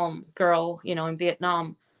napalm girl, in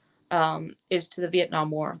Vietnam, is to the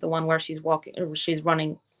Vietnam War, the one where she's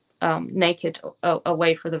running naked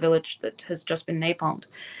away for the village that has just been napalmed.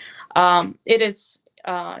 It is,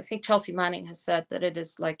 I think Chelsea Manning has said that it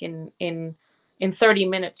is like in 30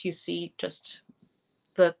 minutes you see just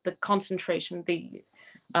the concentration, the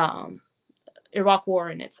Iraq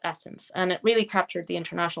War in its essence, and it really captured the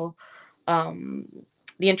international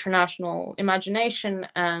imagination.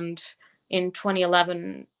 And in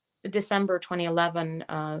 2011, December 2011,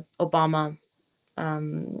 Obama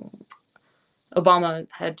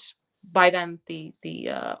had, by then, the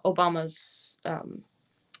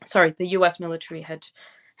U.S. military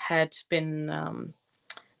had been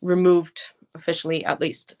removed officially, at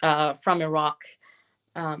least, from Iraq,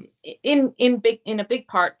 in a big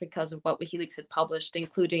part because of what WikiLeaks had published,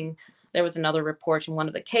 including there was another report in one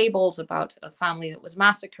of the cables about a family that was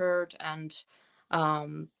massacred, and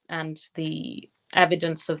the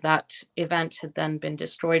evidence of that event had then been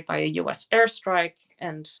destroyed by a U.S. airstrike,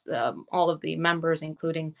 and all of the members,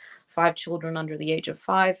 including 5 children under the age of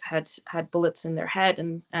 5, had bullets in their head,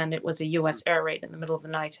 and it was a U.S. air raid in the middle of the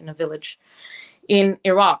night in a village in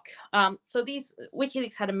Iraq. So these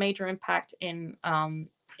WikiLeaks had a major impact in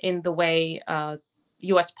the way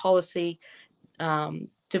U.S. policy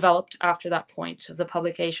developed after that point of the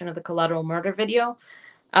publication of the Collateral Murder video,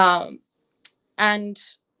 and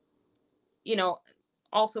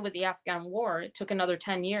also with the Afghan war, it took another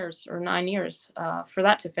 10 years or 9 years for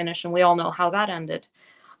that to finish, and we all know how that ended.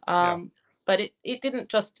 But it didn't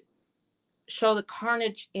just show the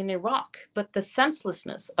carnage in Iraq, but the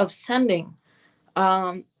senselessness of sending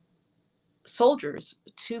soldiers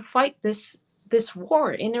to fight this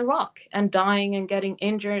war in Iraq and dying and getting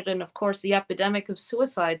injured, and of course the epidemic of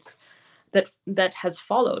suicides that has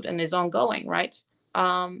followed and is ongoing, right?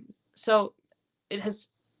 So it has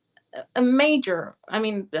a major,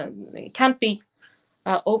 it can't be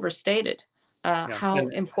overstated how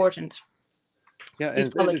important these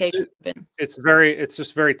publications have been. It's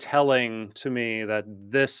just very telling to me that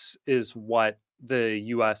this is what the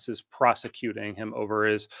U.S. is prosecuting him over,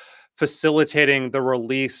 is facilitating the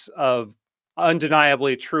release of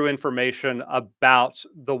undeniably true information about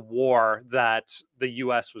the war that the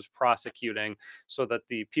U.S. was prosecuting, so that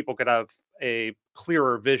the people could have a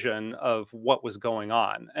clearer vision of what was going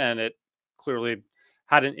on. And it clearly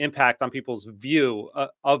had an impact on people's view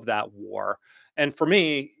of that war. And for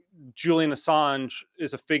me, Julian Assange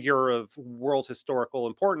is a figure of world historical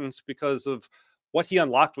importance because of what he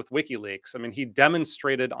unlocked with WikiLeaks. He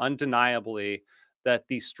demonstrated undeniably that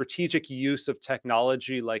the strategic use of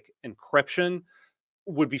technology like encryption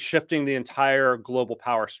would be shifting the entire global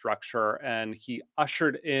power structure, and he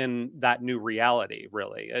ushered in that new reality.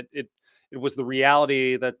 Really, it was the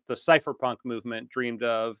reality that the cypherpunk movement dreamed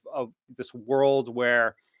of this world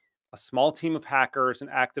where a small team of hackers and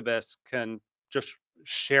activists can just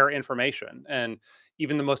share information, and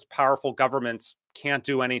even the most powerful governments can't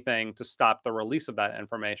do anything to stop the release of that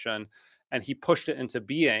information. And he pushed it into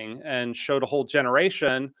being and showed a whole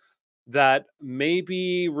generation that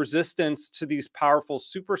maybe resistance to these powerful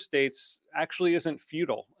superstates actually isn't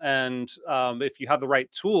futile. And if you have the right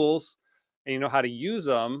tools and you know how to use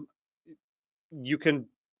them, you can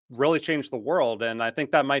really change the world. And I think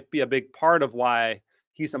that might be a big part of why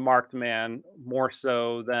he's a marked man, more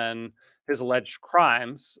so than his alleged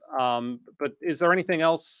crimes. But is there anything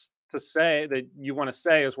else to say that you want to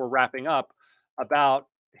say as we're wrapping up about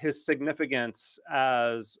his significance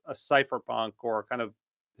as a cypherpunk, or kind of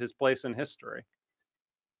his place in history?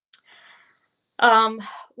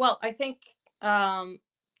 Well, I think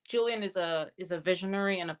Julian is a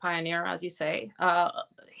visionary and a pioneer, as you say.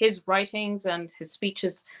 His writings and his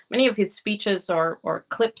speeches, many of his speeches or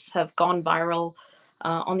clips have gone viral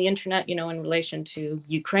on the internet, in relation to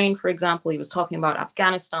Ukraine, for example. He was talking about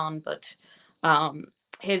Afghanistan, but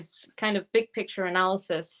his kind of big picture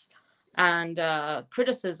analysis and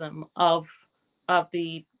criticism of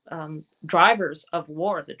the drivers of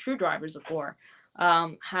war, the true drivers of war,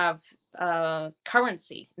 have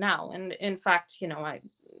currency now. And in fact,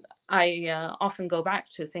 I often go back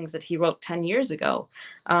to things that he wrote 10 years ago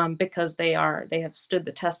because they have stood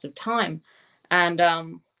the test of time.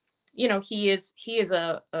 And he is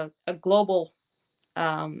a global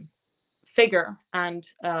figure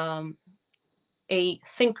and a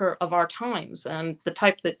thinker of our times, and the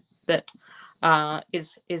type that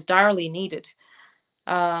is direly needed.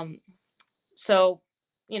 So,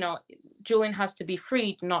 Julian has to be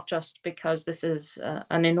freed, not just because this is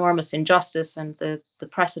an enormous injustice and the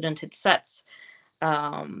precedent it sets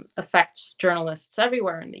affects journalists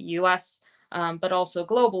everywhere in the US, but also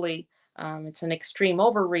globally. It's an extreme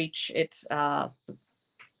overreach. It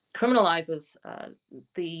criminalizes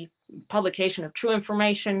the publication of true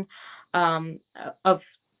information of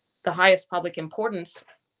the highest public importance,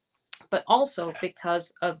 but also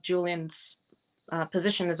because of Julian's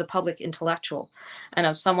position as a public intellectual and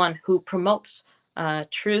of someone who promotes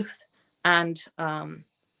truth and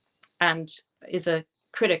is a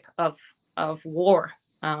critic of war.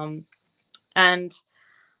 And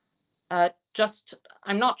just,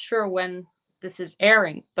 I'm not sure when this is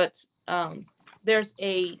airing, but there's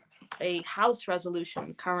a House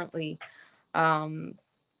resolution currently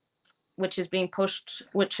which is being pushed,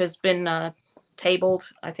 which has been tabled,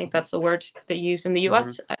 I think that's the word they use in the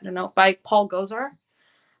US, I don't know, by Paul Gosar,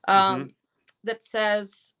 that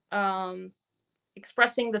says,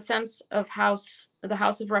 expressing the sense of the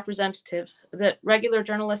House of Representatives that regular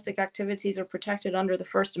journalistic activities are protected under the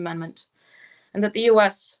First Amendment, and that the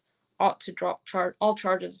US ought to drop all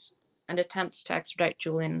charges and attempts to extradite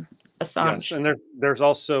Julian Assange. Yes, and there's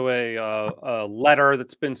also a letter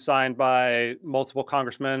that's been signed by multiple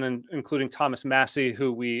congressmen, and including Thomas Massey,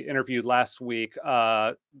 who we interviewed last week,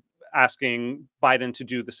 asking Biden to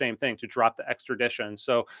do the same thing, to drop the extradition.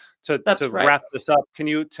 So to wrap this up, can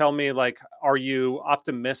you tell me, are you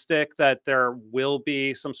optimistic that there will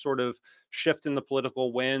be some sort of shift in the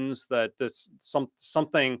political winds, that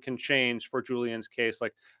something can change for Julian's case?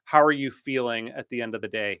 How are you feeling at the end of the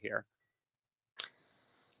day here?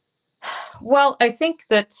 Well, I think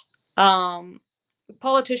that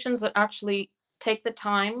politicians that actually take the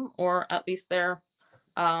time, or at least their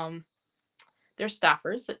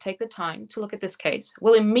staffers that take the time to look at this case,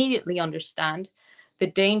 will immediately understand the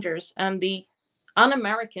dangers and the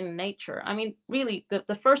un-American nature. I mean, really,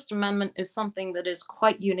 the First Amendment is something that is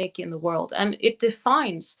quite unique in the world, and it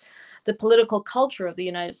defines the political culture of the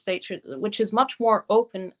United States, which is much more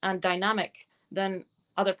open and dynamic than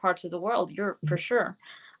other parts of the world, Europe for sure.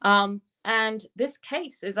 And this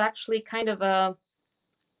case is actually kind of a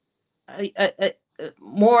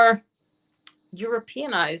more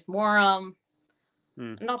Europeanized, more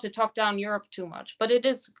not to talk down Europe too much, but it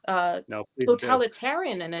is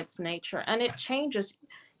totalitarian in its nature, and it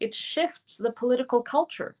shifts the political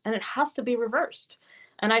culture, and it has to be reversed.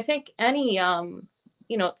 And I think the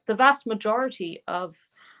vast majority of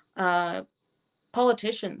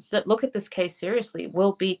politicians that look at this case seriously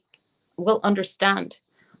will understand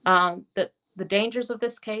that the dangers of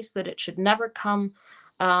this case, that it should never come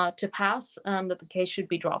to pass, that the case should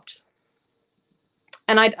be dropped.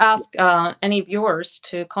 And I'd ask any viewers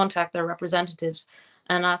to contact their representatives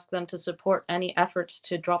and ask them to support any efforts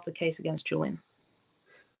to drop the case against Julian.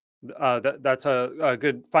 That's a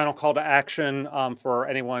good final call to action for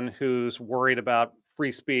anyone who's worried about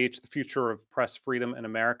free speech, the future of press freedom in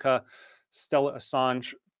America. Stella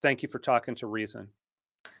Assange, thank you for talking to Reason.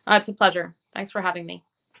 It's a pleasure. Thanks for having me.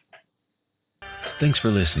 Thanks for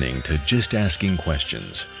listening to Just Asking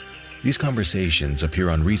Questions. These conversations appear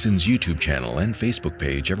on Reason's YouTube channel and Facebook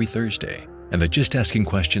page every Thursday, and the Just Asking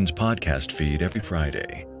Questions podcast feed every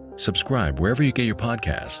Friday. Subscribe wherever you get your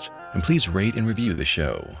podcasts, and please rate and review the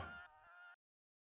show.